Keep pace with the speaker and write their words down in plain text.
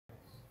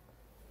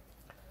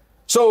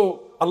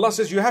So Allah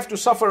says you have to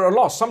suffer a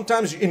loss.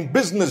 Sometimes in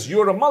business,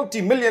 you're a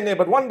multi-millionaire,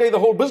 but one day the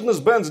whole business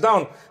burns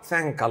down.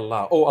 Thank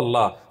Allah. Oh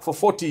Allah, for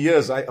 40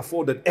 years I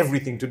afforded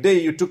everything.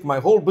 Today you took my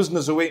whole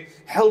business away.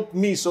 Help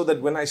me so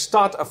that when I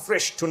start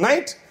afresh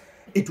tonight,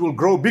 it will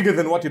grow bigger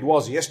than what it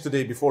was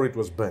yesterday before it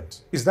was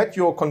burnt. Is that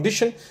your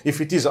condition? If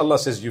it is, Allah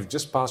says you've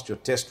just passed your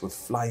test with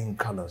flying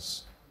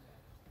colors.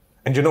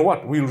 And you know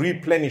what? We'll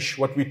replenish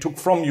what we took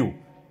from you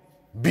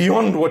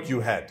beyond what you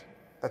had.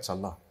 That's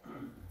Allah.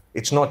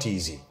 It's not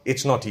easy.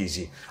 It's not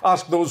easy.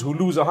 Ask those who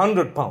lose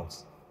 100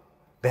 pounds.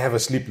 They have a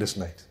sleepless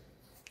night.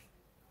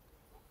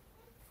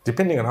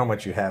 Depending on how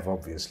much you have,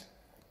 obviously.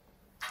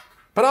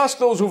 But ask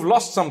those who've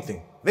lost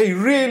something. They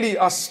really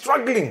are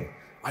struggling.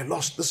 I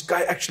lost, this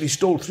guy actually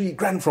stole 3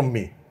 grand from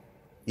me.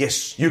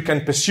 Yes, you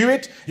can pursue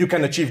it. You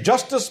can achieve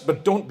justice,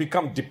 but don't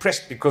become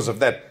depressed because of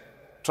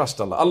that. Trust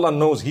Allah. Allah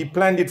knows He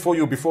planned it for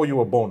you before you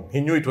were born.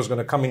 He knew it was going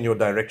to come in your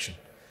direction.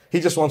 He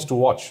just wants to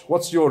watch.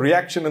 What's your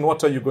reaction and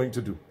what are you going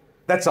to do?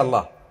 That's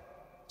Allah.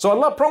 So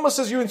Allah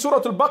promises you in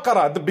Surah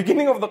Al-Baqarah, at the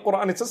beginning of the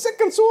Quran, it's a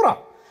second surah.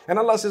 And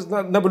Allah says,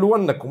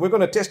 نَبْلُوَنَّكُمْ, we're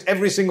going to test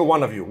every single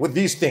one of you with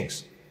these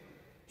things.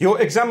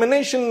 Your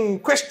examination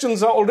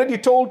questions are already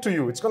told to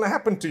you. It's going to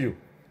happen to you.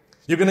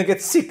 You're going to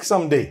get sick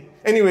someday.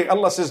 Anyway,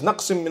 Allah says,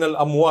 نَقْسِم مِّنَ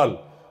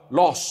الْأَمْوَالِ,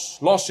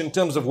 loss in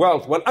terms of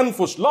wealth.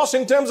 وَالْأَنفُسِ, loss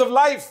in terms of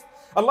life.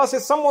 Allah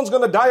says, someone's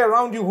going to die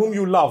around you whom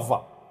you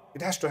love.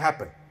 It has to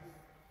happen.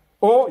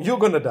 Or you're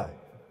going to die.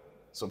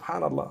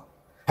 Subhanallah.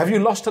 Have you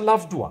lost a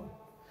loved one?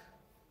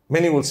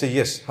 Many will say,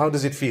 yes. How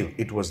does it feel?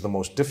 It was the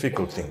most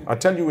difficult thing. I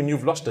tell you, when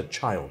you've lost a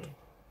child,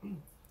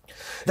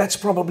 that's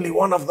probably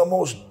one of the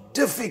most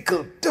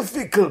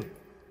difficult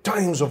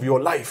times of your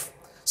life.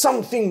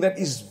 Something that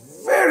is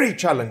very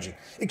challenging,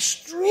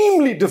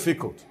 extremely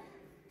difficult.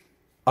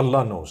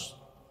 Allah knows.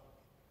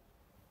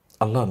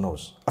 Allah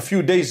knows. A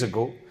few days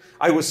ago,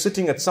 I was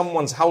sitting at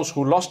someone's house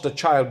who lost a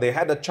child. They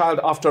had a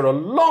child after a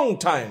long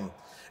time.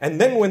 And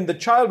then when the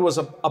child was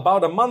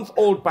about a month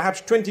old,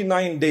 perhaps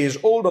 29 days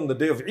old on the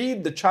day of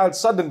Eid, the child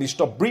suddenly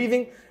stopped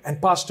breathing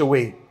and passed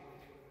away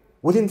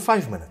within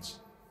 5 minutes.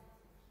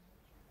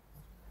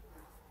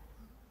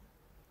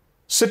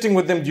 Sitting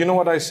with them, do you know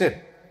what I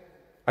said?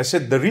 I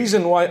said, the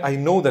reason why I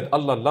know that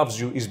Allah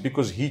loves you is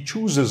because He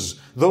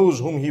chooses those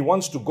whom He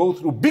wants to go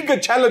through bigger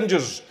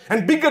challenges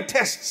and bigger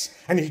tests.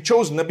 And He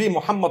chose Nabi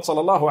Muhammad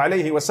sallallahu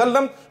alayhi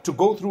wasallam to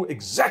go through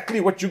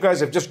exactly what you guys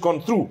have just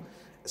gone through.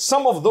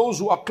 Some of those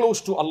who are close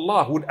to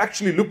Allah would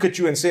actually look at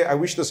you and say, I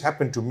wish this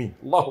happened to me.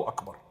 Allahu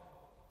Akbar.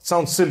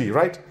 Sounds silly,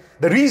 right?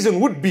 The reason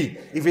would be,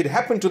 if it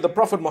happened to the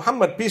Prophet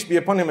Muhammad, peace be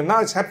upon him, and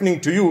now it's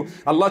happening to you,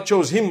 Allah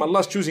chose him,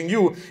 Allah's choosing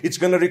you, it's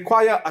going to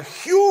require a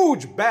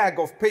huge bag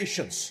of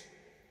patience.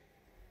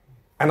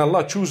 And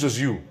Allah chooses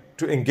you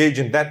to engage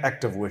in that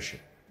act of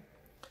worship.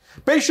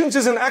 Patience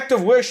is an act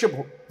of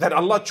worship that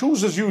Allah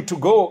chooses you to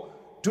go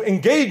to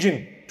engage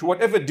in to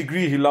whatever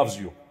degree He loves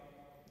you.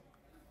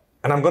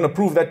 And I'm going to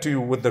prove that to you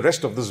with the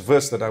rest of this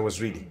verse that I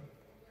was reading.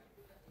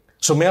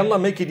 So may Allah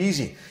make it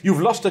easy.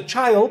 You've lost a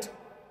child,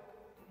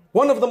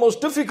 one of the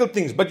most difficult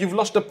things, but you've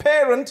lost a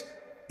parent,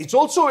 it's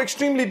also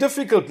extremely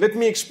difficult. Let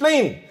me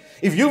explain.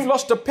 If you've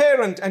lost a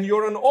parent and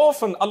you're an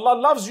orphan, Allah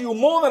loves you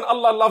more than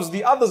Allah loves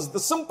the others.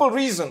 The simple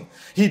reason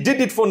He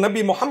did it for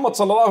Nabi Muhammad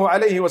sallallahu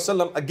alayhi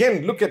wasallam.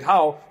 Again, look at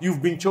how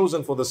you've been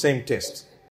chosen for the same test.